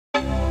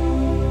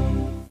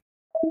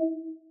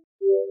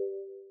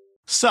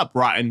What's up,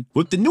 Rotten?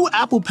 With the new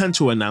Apple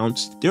Pencil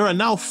announced, there are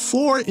now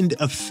 4 in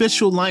the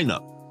official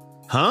lineup.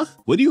 Huh?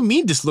 What do you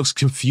mean this looks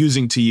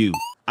confusing to you?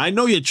 I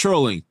know you're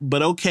trolling,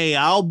 but okay,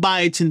 I'll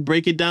buy it and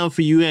break it down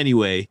for you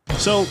anyway.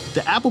 So,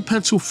 the Apple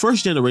Pencil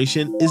first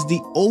generation is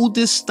the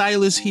oldest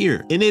stylus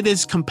here, and it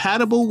is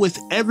compatible with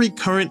every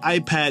current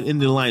iPad in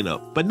the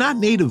lineup, but not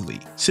natively.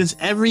 Since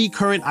every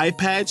current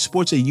iPad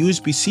sports a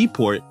USB-C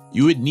port,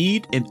 you would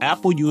need an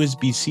Apple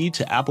USB-C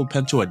to Apple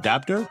Pencil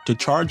adapter to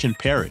charge and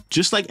pair it.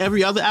 Just like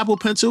every other Apple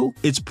Pencil,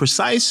 it's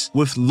precise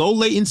with low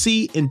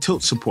latency and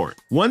tilt support.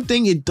 One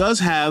thing it does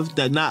have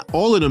that not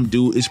all of them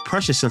do is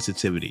pressure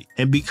sensitivity.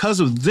 And because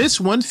of this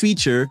one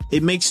feature,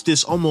 it makes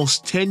this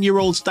almost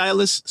 10-year-old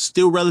stylus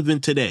still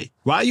relevant today.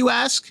 Why, you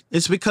ask?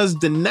 It's because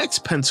the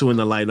next pencil in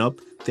the lineup,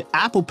 the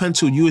Apple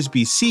Pencil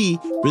USB-C,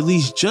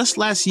 released just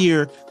last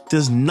year,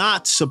 does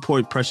not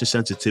support pressure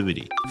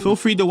sensitivity. Feel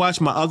free to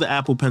watch my other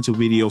Apple Pencil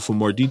video for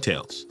more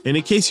details. And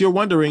in case you're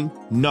wondering,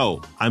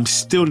 no, I'm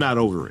still not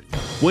over it.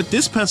 What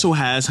this pencil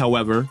has,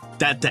 however,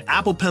 that the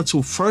Apple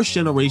Pencil first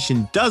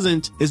generation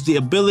doesn't, is the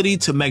ability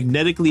to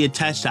magnetically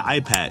attach to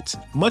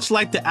iPads, much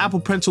like the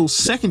Apple Pencil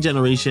second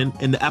generation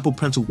and the Apple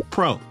Pencil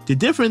Pro. The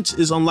difference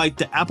is, unlike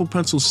the Apple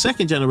Pencil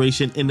second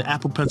generation and the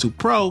Apple Pencil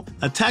Pro,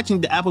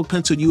 attaching the Apple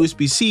Pencil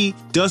USB-C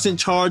doesn't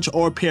charge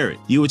or pair it.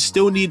 You would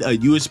still need a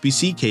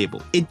USB-C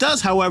cable. It does,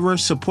 however,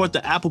 support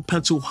the Apple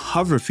Pencil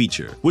hover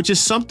feature, which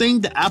is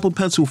something the Apple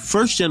Pencil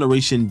first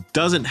generation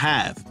doesn't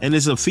have, and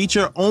is a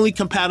feature only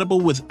compatible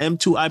with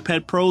M2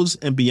 iPad Pros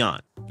and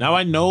beyond. Now,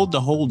 I know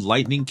the whole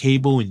lightning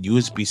cable and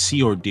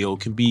USB-C ordeal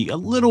can be a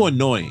little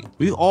annoying.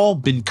 We've all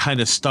been kind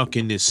of stuck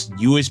in this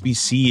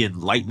USB-C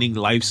and lightning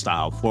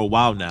lifestyle for a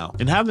while now,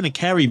 and having to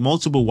carry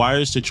multiple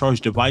wires to charge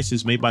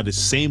devices made by the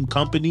same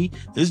company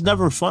is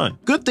never fun.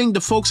 Good thing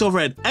the folks over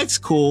at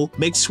xCool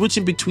make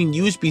switching between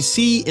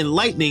USB-C and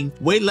lightning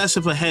way less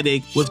of a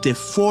headache with their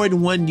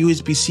 4-in-1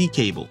 USB-C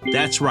cable.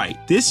 That's right,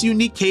 this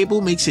unique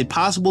cable makes it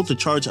possible to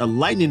charge a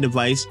lightning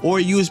device or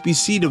a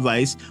USB-C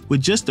device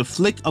with just a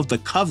flick of the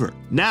cover.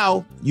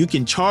 Now, you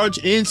can charge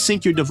and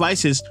sync your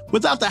devices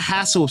without the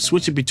hassle of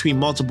switching between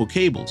multiple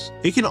cables.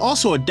 It can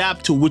also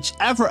adapt to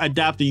whichever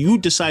adapter you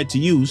decide to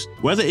use,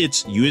 whether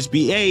it's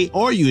USB-A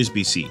or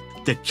USB-C.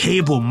 The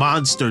cable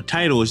monster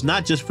title is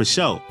not just for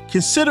show,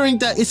 considering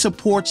that it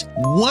supports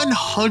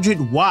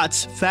 100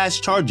 watts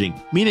fast charging,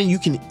 meaning you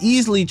can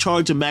easily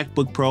charge a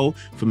MacBook Pro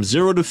from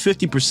 0 to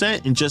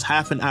 50% in just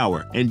half an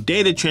hour, and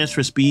data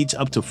transfer speeds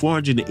up to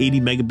 480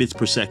 megabits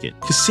per second.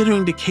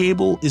 Considering the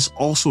cable is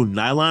also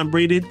nylon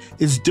braided,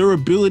 its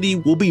durability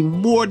will be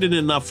more than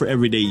enough for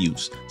everyday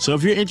use. So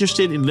if you're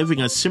interested in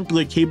living a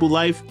simpler cable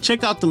life,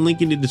 check out the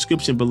link in the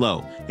description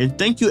below. And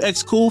thank you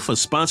xCool for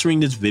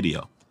sponsoring this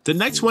video. The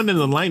next one in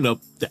the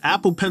lineup, the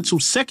Apple Pencil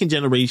second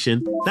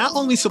generation, not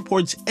only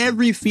supports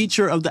every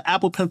feature of the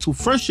Apple Pencil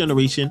first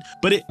generation,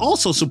 but it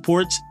also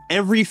supports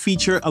every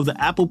feature of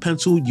the Apple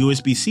Pencil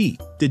USB-C.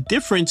 The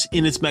difference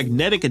in its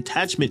magnetic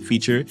attachment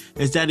feature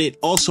is that it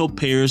also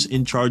pairs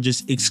and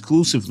charges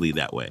exclusively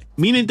that way,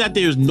 meaning that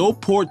there's no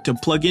port to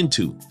plug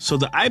into, so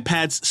the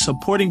iPads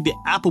supporting the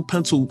Apple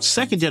Pencil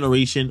second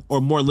generation are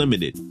more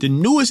limited. The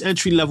newest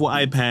entry-level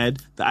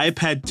iPad, the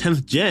iPad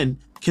 10th Gen,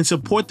 can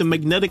support the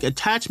magnetic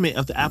attachment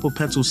of the Apple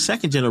Pencil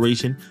second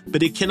generation,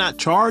 but it cannot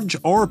charge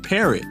or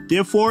pair it.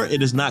 Therefore,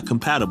 it is not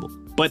compatible.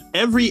 But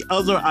every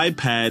other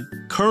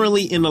iPad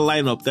currently in the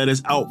lineup that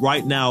is out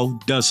right now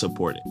does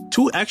support it.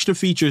 2 extra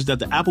features that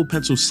the Apple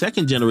Pencil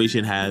second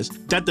generation has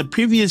that the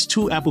previous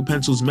 2 Apple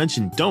Pencils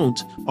mentioned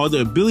don't are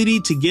the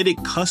ability to get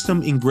it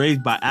custom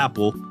engraved by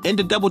Apple and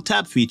the double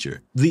tap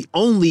feature. The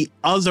only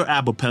other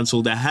Apple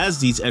Pencil that has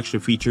these extra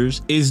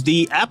features is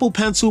the Apple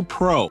Pencil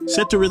Pro,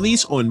 set to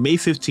release on May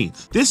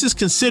 15th. This is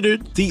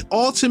considered the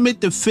ultimate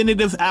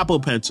definitive Apple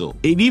Pencil.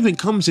 It even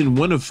comes in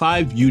one of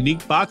 5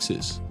 unique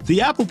boxes.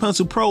 The Apple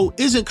Pencil Pro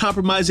isn't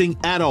compromising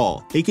at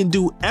all. It can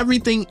do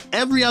everything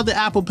every other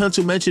Apple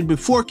Pencil mentioned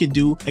before can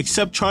do,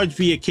 except charge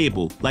via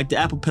cable, like the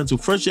Apple Pencil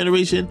first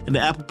generation and the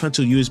Apple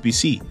Pencil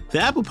USB-C. The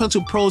Apple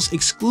Pencil Pro's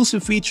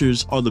exclusive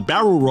features are the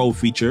barrel roll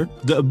feature,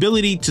 the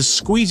ability to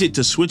squeeze it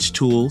to switch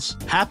tools,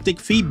 haptic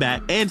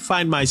feedback, and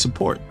Find My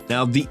support.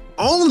 Now, the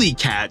only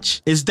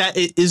catch is that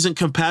it isn't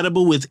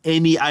compatible with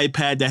any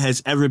iPad that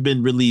has ever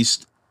been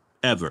released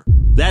ever.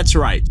 That's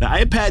right, the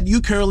iPad you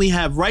currently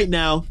have right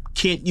now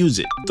can't use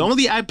it. The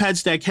only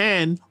iPads that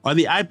can are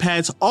the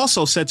iPads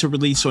also set to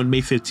release on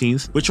May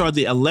 15th, which are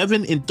the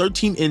 11 and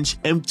 13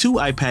 inch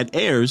M2 iPad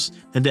Airs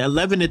and the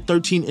 11 and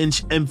 13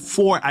 inch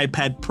M4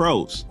 iPad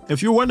Pros.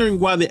 If you're wondering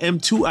why the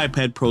M2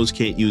 iPad Pros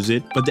can't use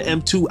it, but the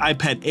M2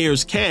 iPad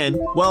Airs can,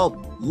 well,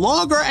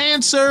 longer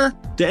answer.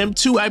 The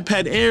M2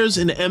 iPad Airs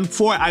and the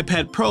M4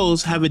 iPad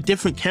Pros have a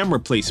different camera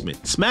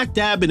placement, smack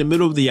dab in the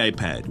middle of the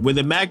iPad, where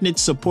the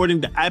magnets supporting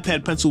the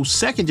iPad Pencil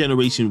second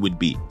generation would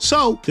be.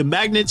 So the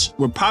magnets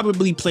were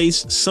probably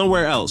placed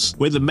somewhere else,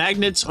 where the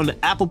magnets on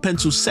the Apple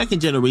Pencil second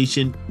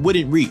generation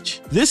wouldn't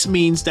reach. This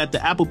means that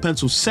the Apple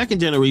Pencil second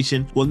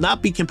generation will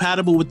not be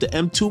compatible with the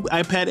M2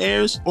 iPad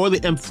Airs or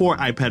the M4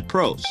 iPad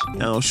Pros.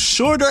 Now,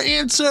 shorter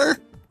answer,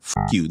 f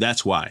you,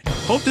 that's why.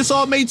 Hope this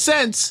all made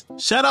sense.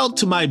 Shout out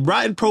to my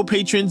Brighton Pro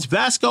patrons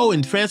Vasco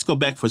and Fransco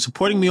Beck for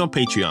supporting me on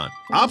Patreon.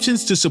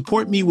 Options to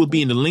support me will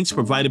be in the links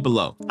provided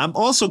below. I'm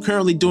also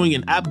currently doing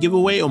an app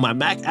giveaway on my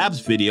Mac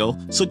apps video,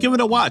 so give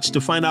it a watch to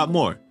find out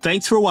more.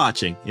 Thanks for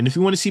watching, and if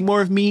you want to see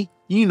more of me,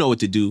 you know what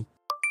to do.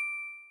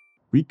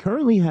 We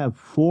currently have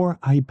 4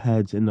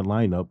 iPads in the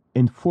lineup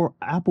and 4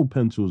 Apple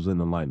Pencils in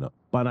the lineup.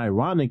 But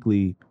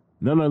ironically,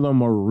 none of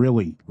them are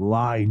really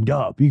lined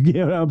up. You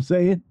get what I'm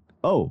saying?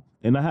 Oh,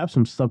 and I have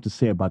some stuff to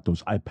say about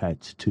those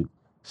iPads too.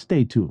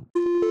 Stay tuned.